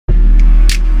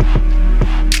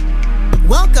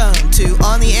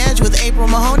the Edge with April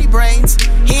Mahoney Brains.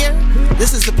 Here,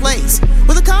 this is the place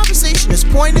where the conversation is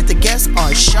pointed, the guests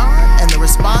are sharp, and the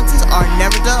responses are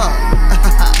never dull.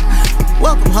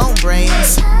 Welcome home,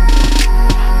 Brains.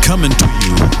 Coming to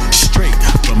you straight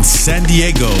from San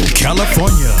Diego,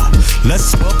 California.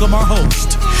 Let's welcome our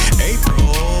host,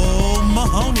 April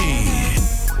Mahoney.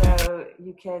 So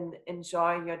you can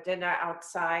enjoy your dinner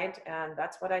outside, and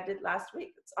that's what I did last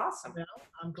week. It's awesome. Well,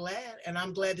 I'm glad, and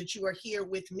I'm glad that you are here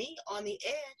with me on the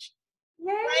Edge.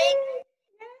 Yay! Right?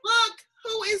 Look,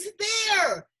 who is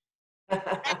there?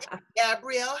 That's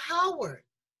Gabriele Howard.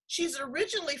 She's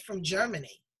originally from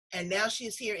Germany, and now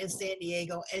she's here in San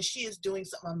Diego, and she is doing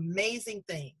some amazing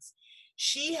things.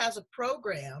 She has a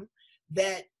program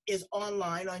that is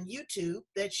online on YouTube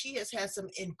that she has had some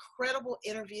incredible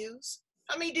interviews.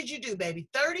 How many did you do, baby?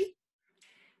 30?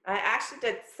 I actually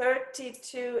did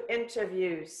 32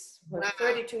 interviews with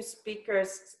 32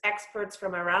 speakers, experts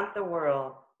from around the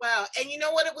world. Wow. And you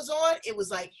know what it was on? It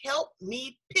was like, help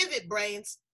me pivot,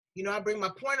 Brains. You know, I bring my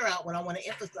pointer out when I want to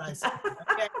emphasize something,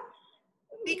 okay?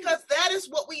 Because that is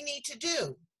what we need to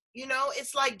do. You know,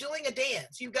 it's like doing a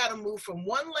dance. You got to move from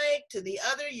one leg to the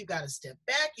other. You got to step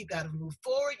back. You got to move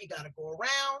forward. You got to go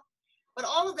around. But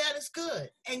all of that is good.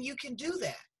 And you can do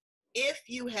that if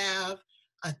you have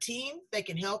a team that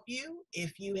can help you,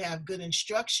 if you have good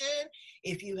instruction,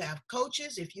 if you have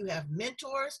coaches, if you have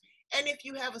mentors, and if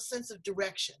you have a sense of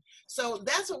direction. So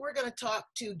that's what we're going to talk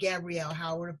to Gabriele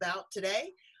Howard about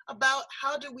today, about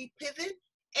how do we pivot.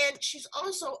 And she's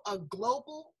also a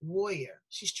global warrior.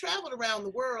 She's traveled around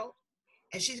the world,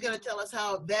 and she's going to tell us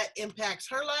how that impacts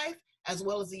her life as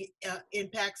well as the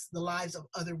impacts the lives of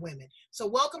other women. So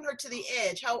welcome her to the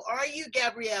Edge. How are you,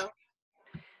 Gabriele?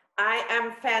 I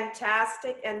am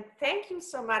fantastic, and thank you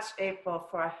so much, April,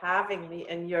 for having me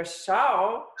in your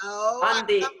show on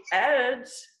the Edge.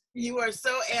 You are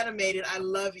so animated. I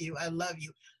love you. I love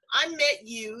you. I met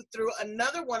you through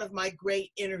another one of my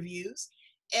great interviews,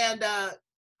 and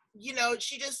you know,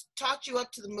 she just talked you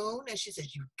up to the moon, and she said,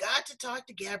 you've got to talk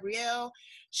to Gabriele.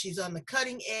 She's on the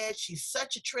cutting edge. She's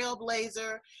such a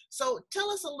trailblazer. So tell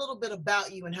us a little bit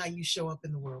about you and how you show up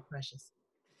in the world, Precious.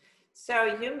 So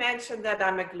you mentioned that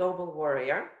I'm a global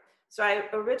warrior. So I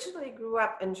originally grew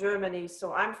up in Germany,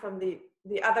 so I'm from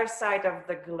the other side of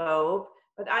the globe,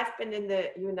 but I've been in the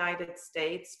United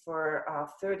States for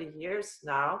 30 years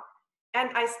now, and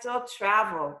I still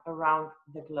travel around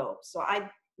the globe. So I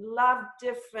love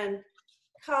different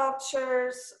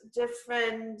cultures,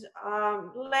 different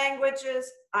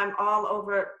languages. I'm all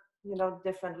over, you know,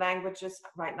 different languages.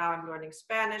 Right now I'm learning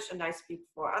Spanish, and I speak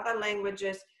 4 other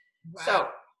languages. Wow. So,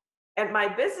 and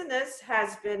my business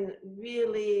has been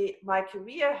really, my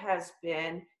career has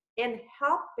been in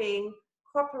helping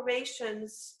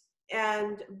corporations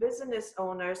and business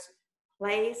owners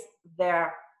place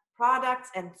their products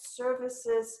and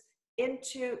services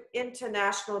into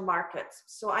international markets.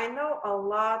 So I know a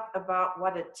lot about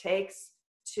what it takes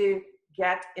to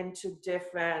get into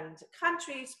different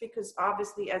countries, because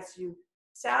obviously as you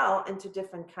sell into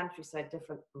different countries, there are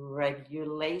different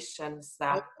regulations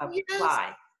that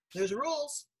apply. There's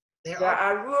rules. There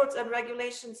are rules and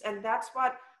regulations, and that's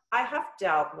what I have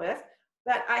dealt with,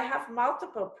 that I have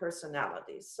multiple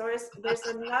personalities. So there's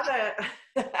another,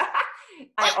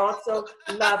 I also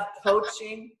love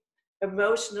coaching,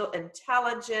 emotional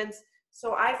intelligence.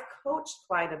 So I've coached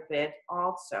quite a bit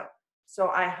also. So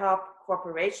I help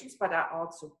corporations, but I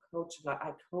also coach a lot.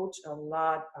 I coach a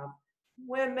lot of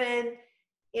women.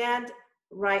 And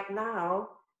right now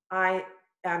I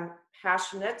am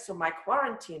passionate. So my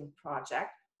quarantine project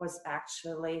was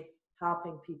actually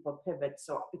helping people pivot.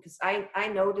 So because I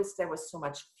noticed there was so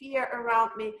much fear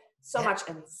around me, so much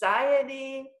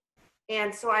anxiety.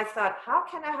 And so I thought, how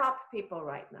can I help people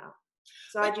right now?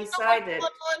 So I decided.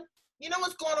 You know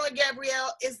what's going on,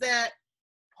 Gabriele, is that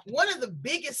one of the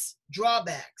biggest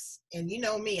drawbacks, and you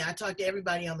know me, I talk to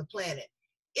everybody on the planet,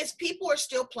 is people are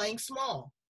still playing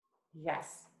small.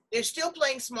 Yes. They're still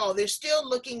playing small. They're still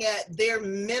looking at their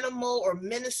minimal or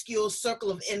minuscule circle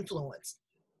of influence.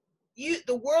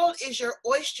 The world is your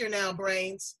oyster now,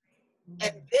 Brains.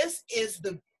 And this is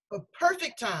the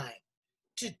perfect time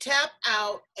to tap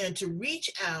out and to reach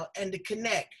out and to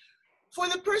connect. For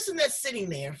the person that's sitting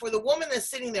there, for the woman that's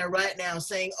sitting there right now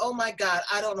saying, oh my God,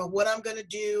 I don't know what I'm going to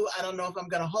do. I don't know if I'm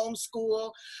going to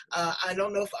homeschool. I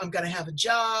don't know if I'm going to have a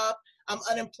job. I'm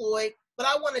unemployed, but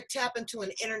I want to tap into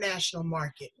an international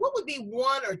market. What would be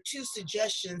 1 or 2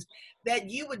 suggestions that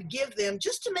you would give them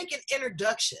just to make an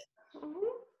introduction?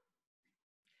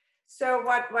 So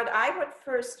what I would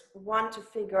first want to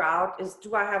figure out is,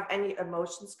 do I have any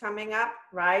emotions coming up,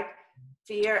 right?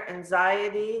 Fear,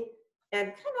 anxiety, and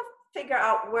kind of figure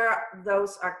out where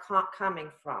those are coming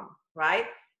from, right?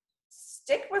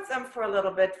 Stick with them for a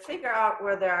little bit, figure out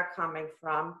where they are coming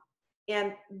from,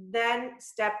 and then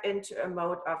step into a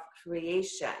mode of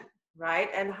creation, right?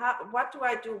 And what do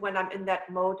I do when I'm in that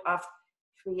mode of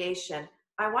creation?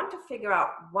 I want to figure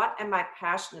out, what am I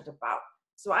passionate about?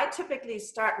 So I typically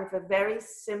start with a very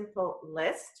simple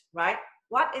list, right?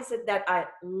 What is it that I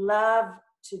love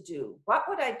to do? What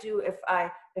would I do if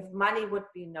money would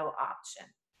be no option?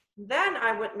 Then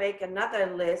I would make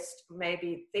another list,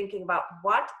 maybe thinking about,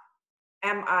 what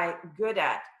am I good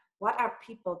at? What are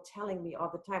people telling me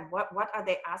all the time? What are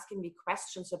they asking me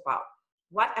questions about?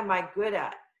 What am I good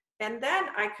at? And then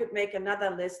I could make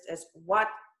another list as, what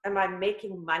am I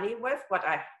making money with? What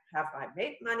have I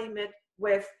made money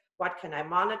with? What can I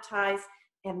monetize?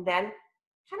 And then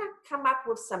kind of come up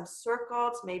with some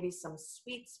circles, maybe some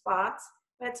sweet spots.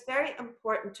 But it's very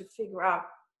important to figure out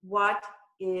what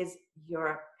is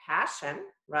your passion,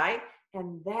 right?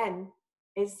 And then,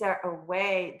 is there a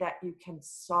way that you can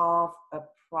solve a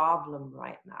problem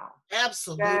right now?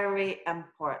 Absolutely. Very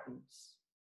important.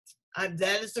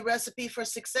 That is the recipe for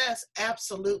success.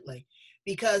 Absolutely.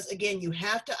 Because again, you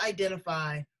have to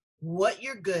identify what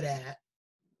you're good at.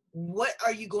 What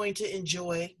are you going to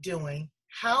enjoy doing?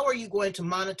 How are you going to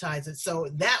monetize it? So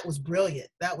that was brilliant.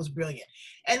 That was brilliant.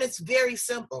 And it's very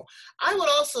simple. I would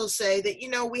also say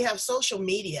that, we have social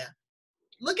media.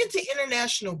 Look into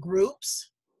international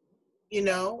groups, do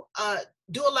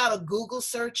a lot of Google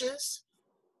searches,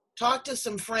 talk to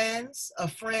some friends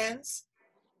of friends,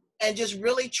 and just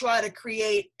really try to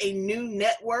create a new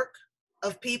network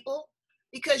of people,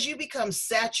 because you become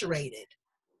saturated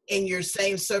in your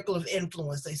same circle of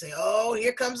influence. They say, oh,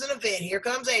 here comes an event. Here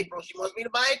comes April. She wants me to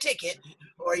buy a ticket.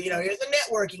 Or, here's a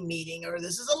networking meeting, or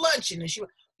this is a luncheon. And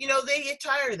they get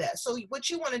tired of that. So what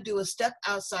you want to do is step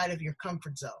outside of your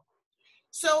comfort zone.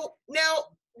 So now,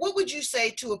 what would you say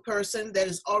to a person that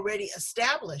is already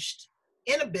established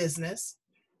in a business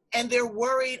and they're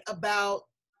worried about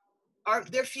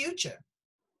their future?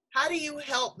 How do you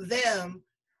help them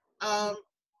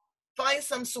find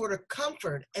some sort of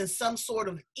comfort and some sort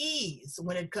of ease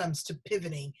when it comes to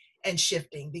pivoting and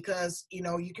shifting? Because,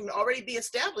 you can already be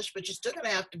established, but you're still going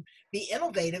to have to be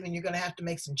innovative, and you're going to have to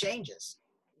make some changes.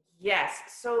 Yes.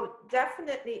 So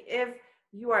definitely, if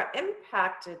you are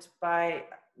impacted by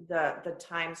the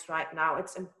times right now,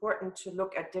 it's important to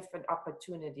look at different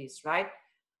opportunities, right?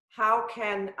 How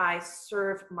can I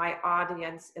serve my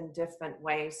audience in different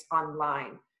ways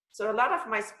online? So a lot of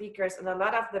my speakers and a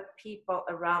lot of the people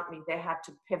around me, they had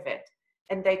to pivot,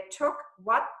 and they took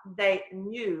what they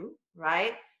knew,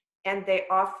 right? And they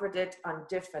offered it on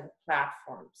different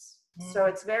platforms. Mm-hmm. So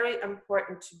it's very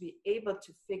important to be able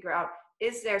to figure out,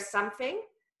 is there something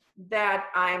that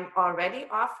I'm already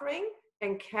offering,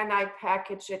 and can I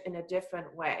package it in a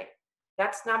different way?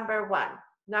 That's number one.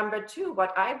 Number two,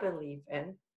 what I believe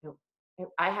in,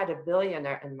 I had a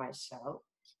billionaire in my show.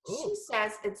 Ooh. She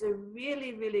says it's a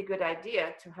really, really good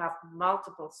idea to have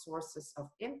multiple sources of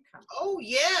income. Oh,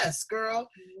 yes, girl.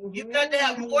 You've got to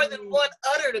have more than one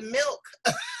udder to milk.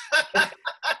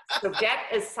 So get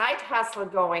a side hustle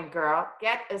going, girl.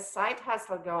 Get a side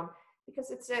hustle going. Because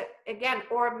it's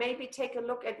or maybe take a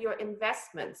look at your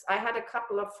investments. I had a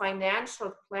couple of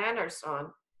financial planners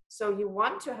on. So you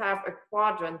want to have a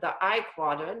quadrant, the I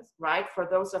quadrant, right? For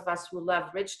those of us who love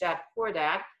Rich Dad, Poor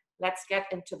Dad, let's get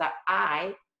into the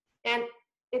I. And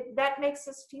that makes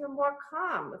us feel more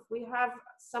calm. If we have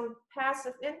some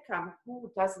passive income,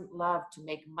 who doesn't love to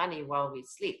make money while we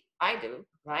sleep? I do,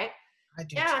 right? I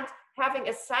do. And having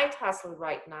a side hustle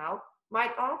right now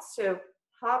might also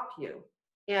help you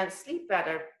and sleep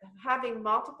better. Having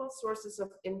multiple sources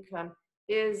of income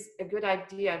is a good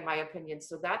idea, in my opinion.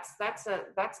 So that's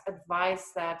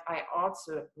advice that I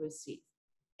also receive.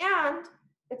 And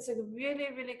it's a really,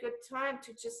 really good time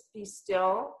to just be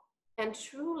still and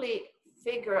truly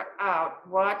figure out,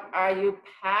 what are you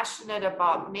passionate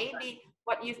about? Maybe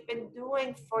what you've been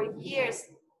doing for years,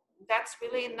 that's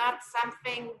really not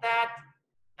something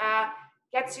that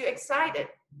gets you excited.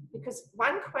 Because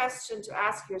one question to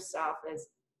ask yourself is,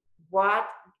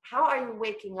 how are you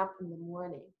waking up in the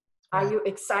morning? Are you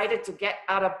excited to get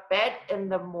out of bed in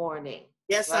the morning?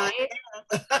 Yes, right?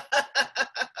 I am.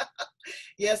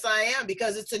 Yes, I am,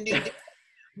 because it's a new day.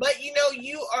 But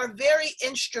you are very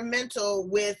instrumental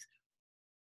with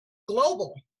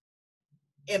global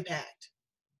impact.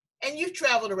 And you've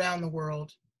traveled around the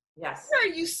world. Yes. Where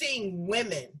are you seeing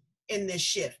women in this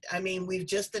shift? I mean, we've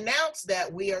just announced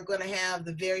that we are going to have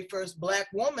the very first Black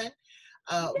woman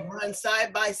run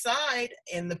side by side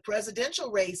in the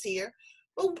presidential race here.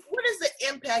 But what is the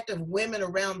impact of women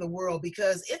around the world?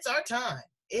 Because it's our time.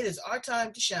 It is our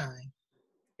time to shine.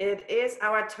 It is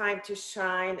our time to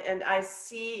shine, and I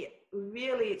see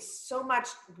really so much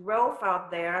growth out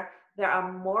there. There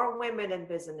are more women in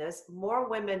business, more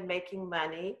women making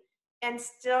money, and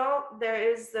still there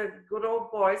is the good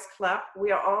old boys club.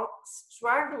 We are all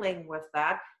struggling with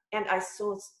that, and I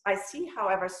see,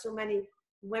 however, so many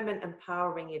women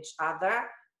empowering each other,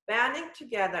 banding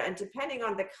together, and depending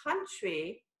on the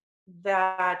country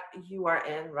that you are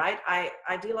in, right?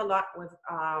 I deal a lot with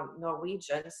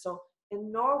Norwegians, so in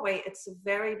Norway, it's a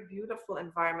very beautiful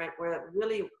environment where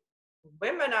really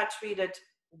women are treated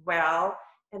well,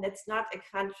 and it's not a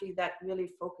country that really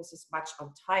focuses much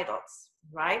on titles,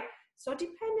 right? So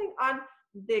depending on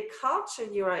the culture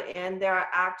you are in, there are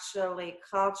actually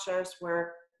cultures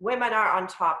where women are on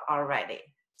top already.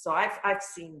 So I've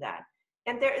seen that.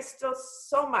 And there is still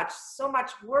so much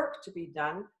work to be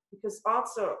done, because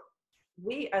also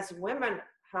we as women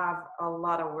have a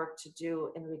lot of work to do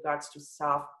in regards to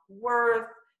self-worth,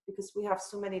 because we have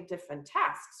so many different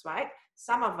tasks, right?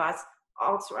 Some of us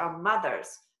also are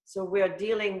mothers. So we're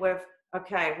dealing with,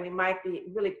 okay, we might be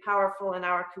really powerful in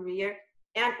our career,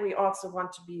 and we also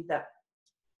want to be the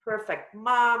perfect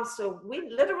mom. So we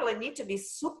literally need to be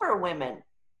super women,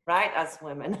 right? As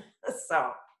women.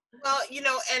 So. Well,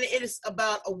 and it is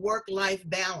about a work-life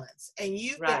balance, and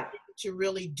you've been able to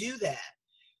really do that.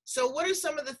 So what are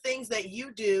some of the things that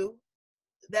you do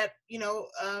that,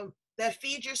 that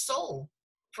feed your soul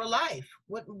for life?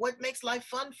 What makes life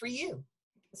fun for you?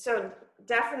 So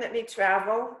definitely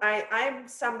travel. I'm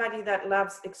somebody that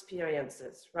loves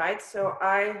experiences, right? So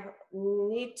I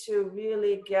need to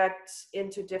really get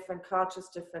into different cultures,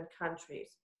 different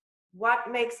countries. What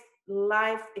makes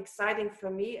life exciting for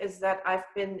me is that I've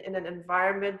been in an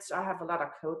environment, I have a lot of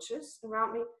coaches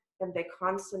around me, and they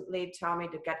constantly tell me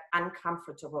to get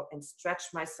uncomfortable and stretch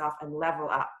myself and level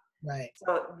up. Right.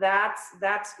 So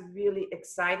that's really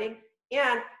exciting.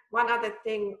 And one other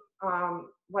thing,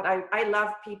 what I love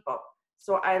people.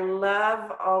 So I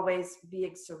love always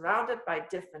being surrounded by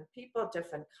different people,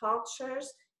 different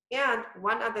cultures. And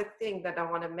one other thing that I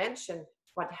want to mention,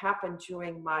 what happened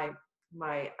during my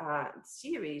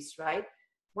series, right?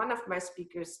 One of my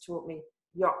speakers told me,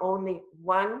 you're only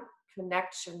one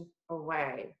connection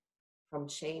away from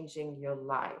changing your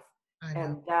life.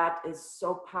 And that is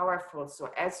so powerful. So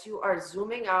as you are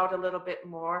zooming out a little bit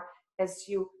more, as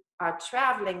you are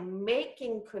traveling,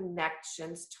 making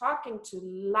connections, talking to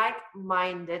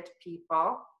like-minded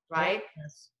people, right?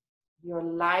 Yes. Your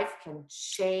life can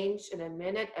change in a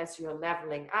minute as you're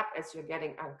leveling up, as you're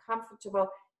getting uncomfortable,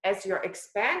 as you're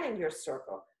expanding your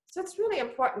circle. So it's really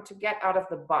important to get out of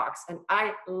the box. And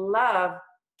I love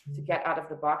to get out of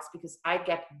the box because I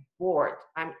get bored.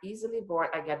 I'm easily bored.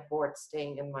 I get bored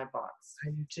staying in my box. I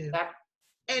do too. But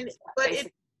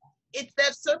it's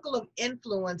that circle of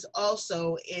influence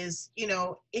also is,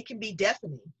 it can be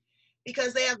deafening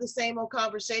because they have the same old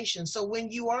conversation. So when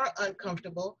you are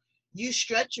uncomfortable, you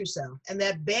stretch yourself, and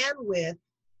that bandwidth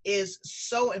is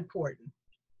so important.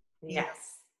 Yes.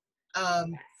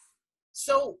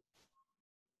 So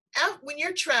when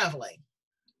you're traveling,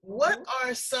 what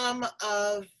are some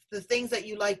of the things that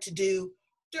you like to do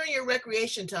during your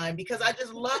recreation time? Because I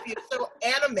just love you're so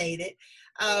animated.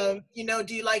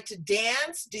 Do you like to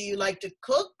dance? Do you like to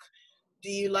cook? Do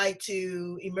you like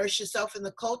to immerse yourself in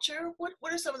the culture? What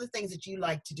are some of the things that you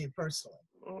like to do personally?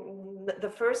 The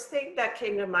first thing that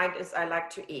came to mind is I like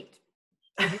to eat.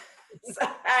 So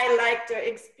I like to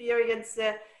experience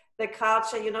the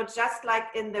culture, just like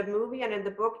in the movie and in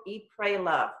the book, Eat, Pray,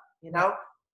 Love.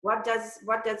 What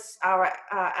does our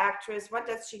actress, what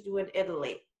does she do in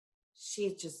Italy?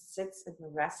 She just sits in the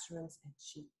restaurants and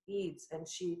she eats and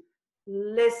she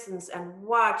listens and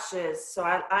watches. So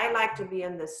I like to be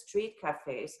in the street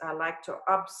cafes. I like to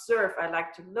observe. I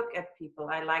like to look at people.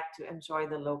 I like to enjoy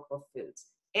the local foods.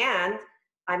 And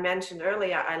I mentioned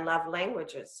earlier, I love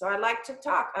languages. So I like to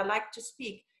talk. I like to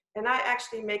speak. And I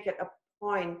actually make it a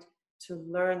point to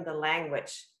learn the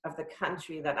language of the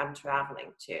country that I'm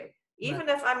traveling to. Even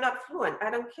if I'm not fluent, I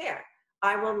don't care.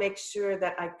 I will make sure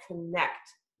that I connect.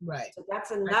 Right. So that's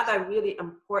another really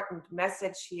important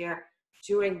message here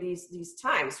during these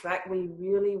times, right? We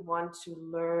really want to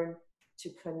learn to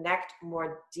connect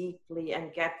more deeply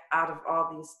and get out of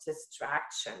all these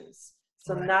distractions.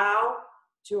 So now,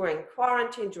 during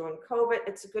quarantine, during COVID,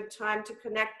 it's a good time to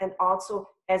connect. And also,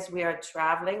 as we are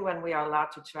traveling, when we are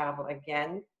allowed to travel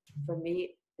again, for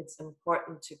me, it's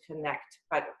important to connect.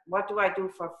 But what do I do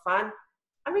for fun?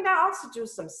 I mean, I also do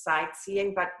some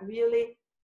sightseeing, but really,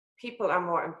 people are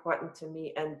more important to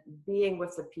me, and being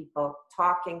with the people,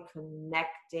 talking,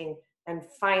 connecting, and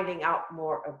finding out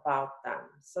more about them.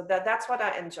 So that's what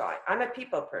I enjoy. I'm a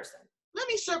people person. Let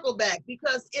me circle back,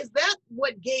 because is that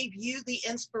what gave you the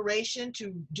inspiration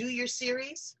to do your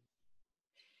series?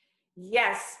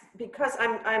 Yes, because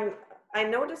I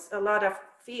noticed a lot of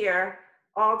fear.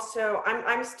 Also,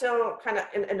 I'm still kind of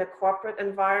in a corporate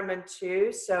environment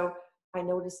too. So I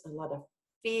noticed a lot of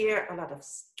fear, a lot of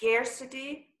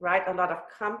scarcity, right? A lot of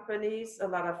companies, a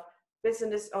lot of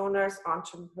business owners,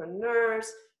 entrepreneurs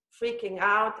freaking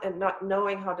out and not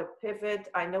knowing how to pivot.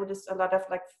 I noticed a lot of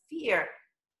like fear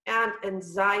and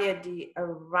anxiety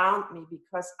around me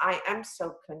because I am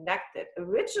so connected.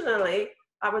 Originally,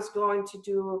 I was going to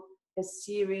do a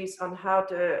series on how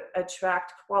to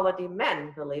attract quality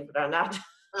men, believe it or not.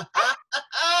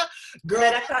 Girl,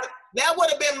 that would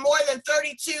have been more than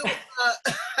 32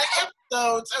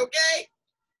 episodes, okay?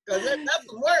 Because that's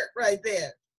some work right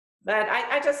there. But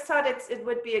I just thought it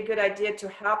would be a good idea to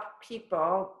help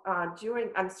people during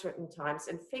uncertain times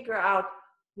and figure out,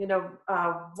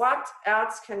 what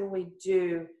else can we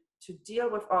do to deal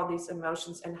with all these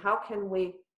emotions, and how can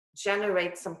we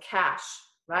generate some cash,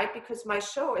 right? Because my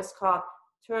show is called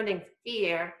Turning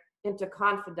Fear into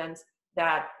Confidence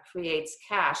That Creates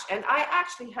Cash. And I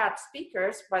actually had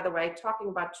speakers, by the way, talking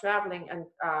about traveling and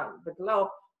the globe.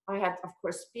 I had, of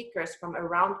course, speakers from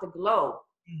around the globe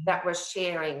that were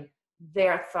sharing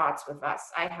their thoughts with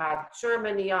us. I had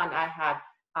Germany on, I had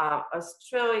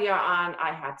Australia on,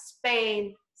 I had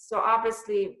Spain. So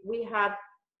obviously we had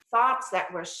thoughts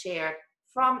that were shared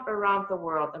from around the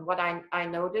world. And what I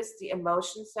noticed, the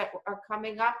emotions that are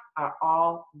coming up are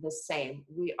all the same.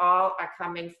 We all are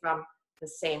coming from the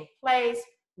same place.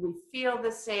 We feel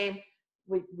the same.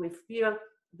 We feel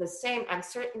the same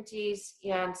uncertainties.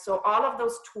 And so all of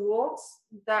those tools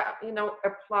that,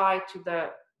 apply to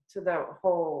the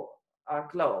whole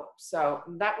globe. So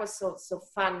that was so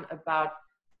fun about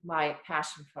my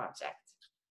passion project.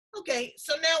 Okay,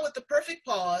 so now with the perfect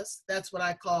pause, that's what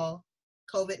I call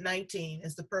COVID-19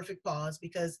 is the perfect pause,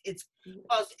 because it's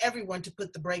caused everyone to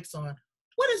put the brakes on.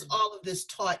 What has all of this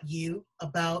taught you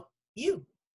about you?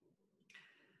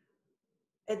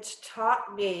 It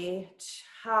taught me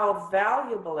how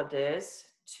valuable it is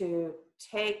to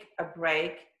take a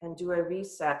break and do a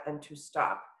reset and to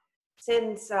stop.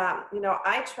 Since,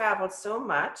 I traveled so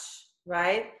much,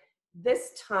 right?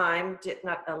 This time did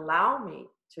not allow me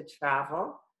to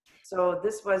travel. So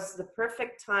this was the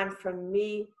perfect time for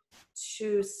me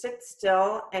to sit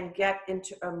still and get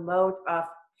into a mode of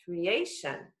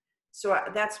creation. So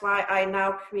that's why I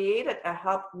now created a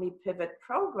Help Me Pivot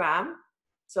program.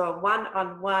 So a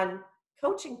one-on-one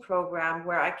coaching program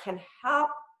where I can help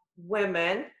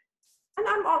women. And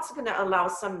I'm also going to allow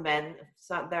some men,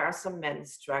 there are some men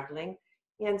struggling.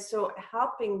 And so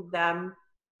helping them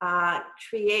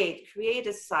create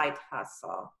a side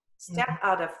hustle, step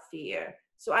out of fear.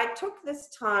 So I took this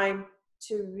time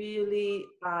to really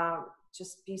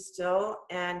just be still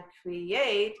and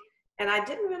create. And I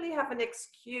didn't really have an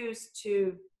excuse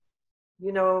to,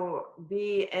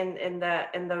 be in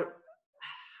the,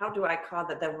 how do I call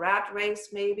that? The rat race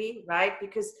maybe, right?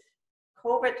 Because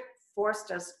COVID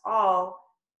forced us all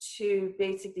to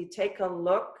basically take a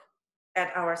look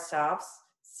at ourselves,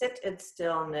 sit in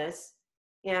stillness.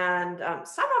 And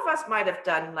some of us might have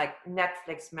done like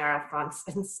Netflix marathons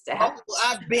instead. Oh,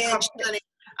 I've binged, honey.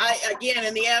 Again,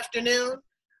 in the afternoon,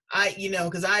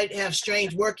 because I have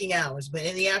strange working hours, but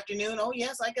in the afternoon, oh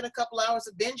yes, I get a couple hours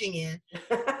of binging in.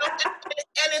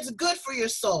 And it's good for your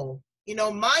soul.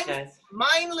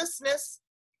 Mindlessness,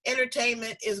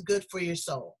 entertainment is good for your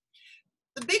soul.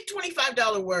 The big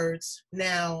 $25 words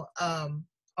now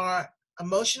are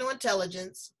emotional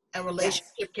intelligence and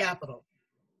relationship capital.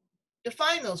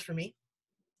 Define those for me.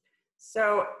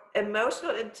 So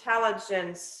emotional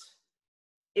intelligence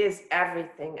is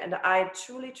everything. And I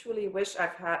truly, truly wish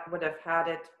would have had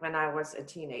it when I was a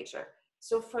teenager.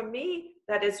 So for me,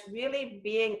 that is really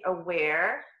being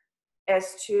aware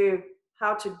as to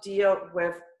how to deal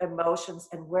with emotions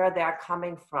and where they're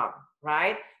coming from,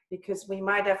 right? Because we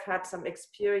might have had some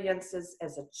experiences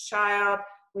as a child,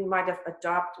 we might have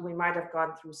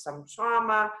gone through some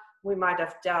trauma, we might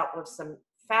have dealt with some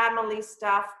family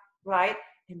stuff, right?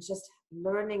 And just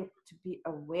learning to be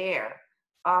aware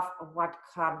of what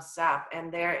comes up.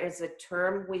 And there is a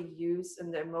term we use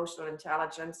in the emotional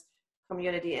intelligence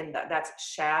community, and that's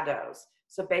shadows.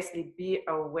 So basically be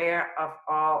aware of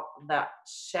all the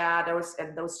shadows,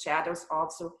 and those shadows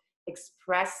also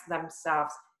express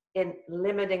themselves in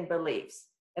limiting beliefs.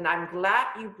 And I'm glad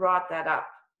you brought that up,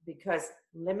 because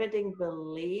limiting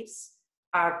beliefs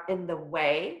are in the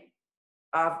way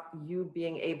of you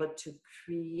being able to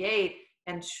create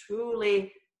and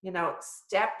truly,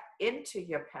 step into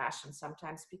your passion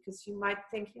sometimes because you might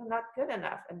think you're not good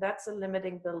enough. And that's a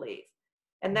limiting belief.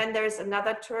 And then there's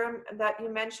another term that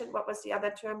you mentioned. What was the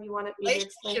other term you wanted me to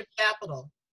explain? Relationship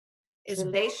capital is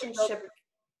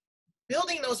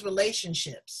building those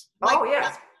relationships. Oh,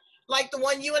 yes. Like the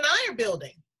one you and I are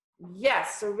building.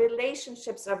 Yes, so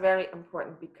relationships are very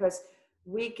important because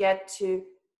we get to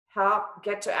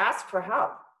ask for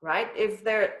help, right? If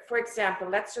there, for example,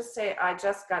 let's just say I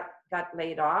just got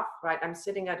laid off, right? I'm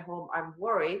sitting at home, I'm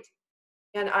worried,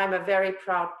 and I'm a very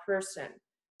proud person.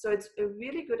 So it's a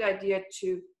really good idea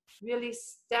to really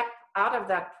step out of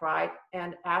that pride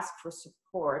and ask for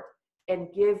support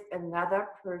and give another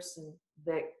person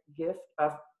the gift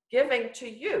of giving to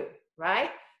you,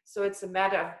 right? So it's a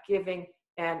matter of giving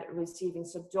and receiving.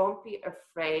 So don't be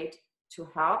afraid to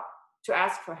help, to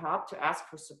ask for help, to ask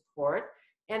for support.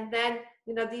 And then,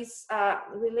 these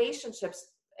relationships,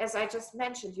 as I just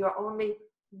mentioned, you're only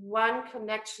one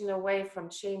connection away from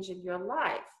changing your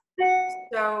life.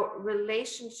 So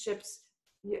relationships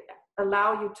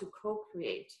allow you to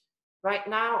co-create. Right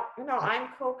now, I'm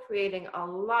co-creating a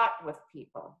lot with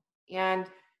people, and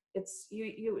it's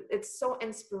so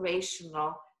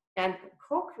inspirational. And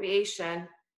co-creation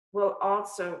will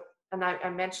also, and I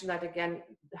mentioned that again,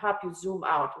 help you zoom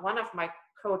out. One of my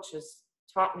coaches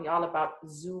taught me all about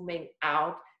zooming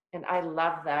out, and I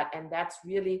love that. And that's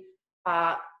really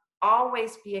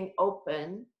always being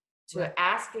open to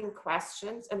asking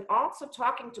questions and also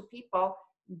talking to people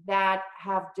that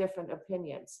have different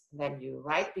opinions than you,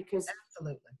 right? Because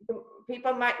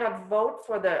people might not vote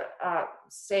for the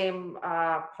same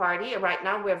party. Right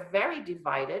now, we're very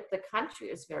divided. The country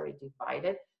is very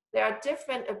divided. There are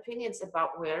different opinions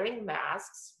about wearing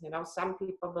masks. Some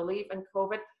people believe in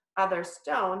COVID, others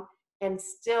don't, and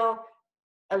still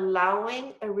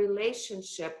allowing a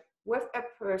relationship with a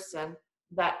person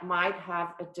that might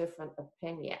have a different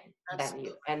opinion than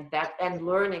you, and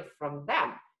learning from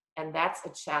them. And that's a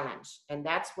challenge. And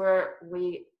that's where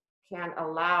we can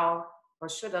allow or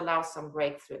should allow some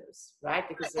breakthroughs, right?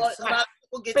 Because there's so much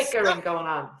bickering going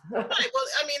on. Right. Well,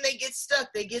 I mean, they get stuck.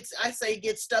 I say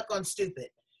get stuck on stupid.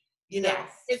 Yes.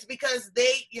 It's because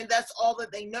that's all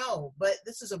that they know. But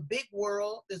this is a big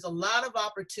world. There's a lot of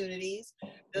opportunities.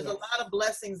 There's a lot of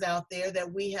blessings out there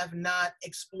that we have not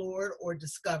explored or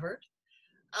discovered.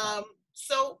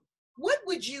 So what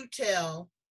would you tell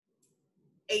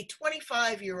a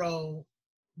 25-year-old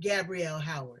Gabriele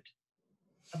Howard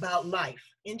about life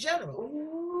in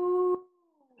general?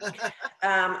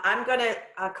 I'm going to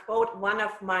quote one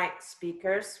of my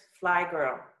speakers, Fly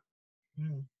Girl.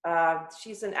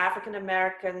 She's an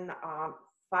African-American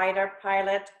fighter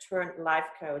pilot turned life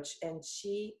coach, and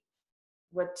she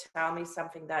would tell me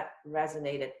something that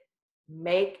resonated.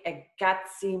 Make a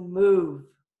gutsy move.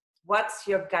 What's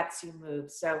your gutsy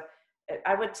move? So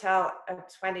I would tell a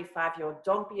 25-year-old,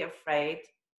 don't be afraid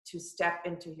to step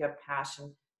into your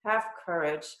passion. Have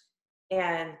courage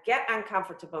and get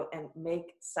uncomfortable and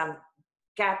make some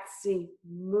gutsy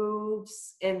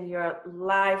moves in your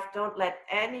life. Don't let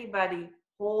anybody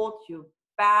hold you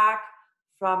back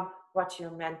from what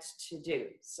you're meant to do.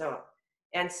 So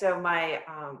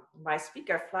my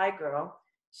speaker, Fly Girl,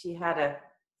 she had a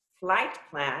flight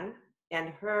plan, and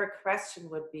her question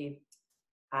would be,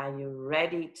 are you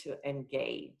ready to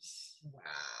engage? Wow.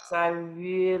 So I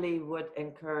really would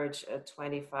encourage a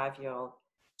 25-year-old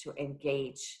to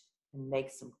engage and make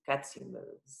some gutsy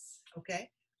moves. Okay.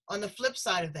 On the flip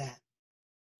side of that,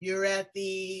 you're at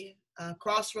the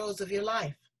crossroads of your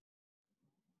life,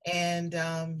 and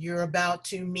you're about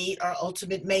to meet our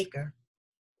ultimate maker.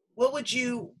 What would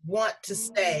you want to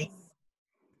say,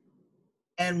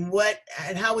 and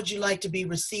how would you like to be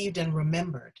received and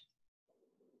remembered?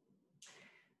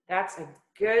 That's a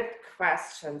good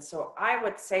question. So I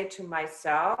would say to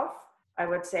myself,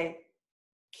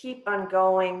 keep on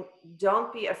going.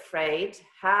 Don't be afraid.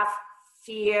 Have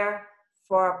fear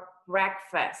for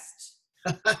breakfast.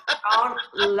 Don't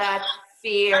let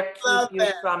fear keep you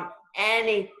from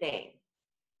anything.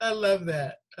 I love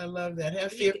that.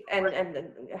 Have fear. And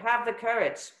have the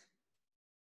courage.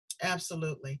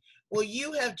 Absolutely. Well,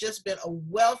 you have just been a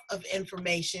wealth of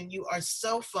information. You are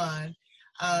so fun.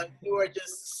 You are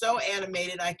just so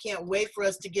animated. I can't wait for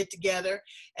us to get together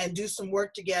and do some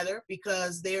work together,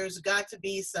 because there's got to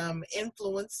be some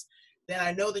influence that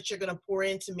I know that you're going to pour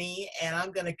into me, and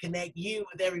I'm going to connect you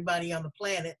with everybody on the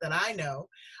planet that I know.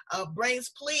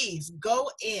 Brains, please go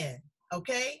in,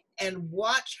 okay, and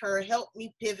watch her Help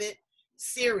Me Pivot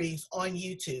series on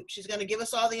YouTube. She's going to give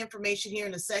us all the information here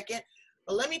in a second.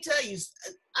 But let me tell you,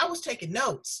 I was taking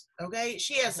notes, okay?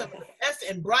 She has some of the best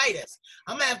and brightest.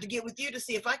 I'm going to have to get with you to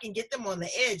see if I can get them on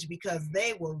the edge because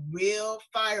they were real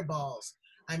fireballs.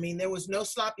 I mean, there was no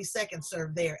sloppy second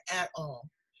serve there at all.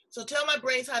 So tell my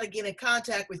brains how to get in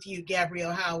contact with you,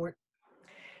 Gabrielle Howard.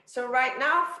 So right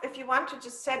now, if you want to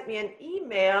just send me an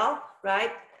email,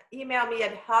 right? Email me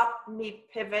at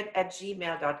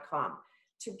helpmepivot@gmail.com.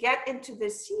 To get into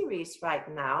this series right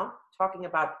now, talking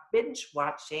about binge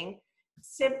watching,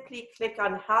 simply click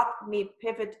on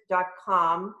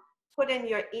helpmepivot.com, put in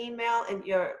your email and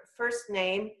your first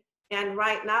name, and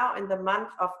right now in the month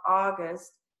of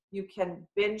August, you can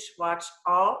binge watch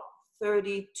all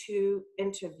 32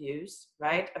 interviews,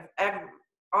 right, of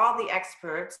all the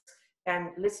experts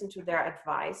and listen to their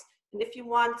advice. And if you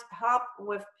want help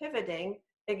with pivoting,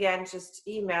 again, just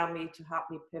email me to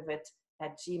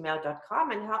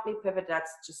helpmepivot@gmail.com, and help me pivot,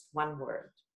 that's just one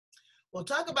word. Well,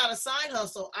 talk about a side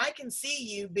hustle. I can see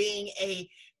you being a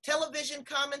television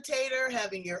commentator,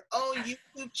 having your own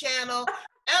YouTube channel.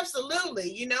 Absolutely,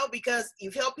 you know, because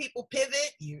you've helped people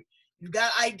pivot. You've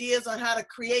got ideas on how to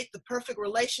create the perfect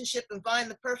relationship and find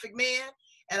the perfect man.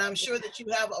 And I'm sure that you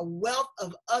have a wealth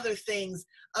of other things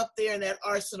up there in that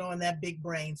arsenal and that big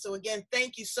brain. So again,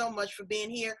 thank you so much for being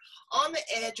here on the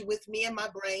edge with me and my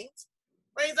brains.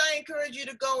 Brains, I encourage you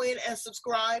to go in and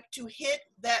subscribe, to hit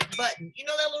that button. You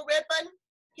know that little red button?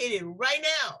 Hit it right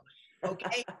now.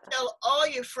 Okay, tell all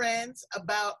your friends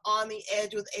about On the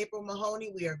Edge with April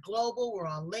Mahoney. We are global. We're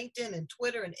on LinkedIn and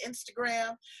Twitter and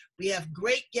Instagram. We have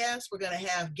great guests. We're going to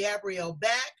have Gabrielle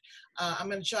back. I'm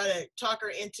going to try to talk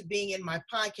her into being in my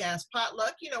podcast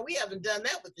potluck. You know, we haven't done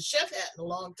that with the chef hat in a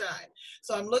long time.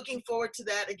 So I'm looking forward to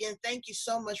that. Again, thank you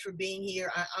so much for being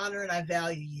here. I honor and I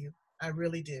value you. I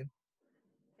really do.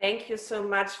 Thank you so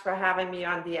much for having me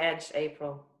on the edge,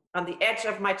 April. On the edge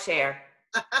of my chair.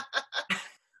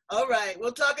 All right.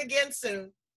 We'll talk again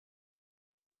soon.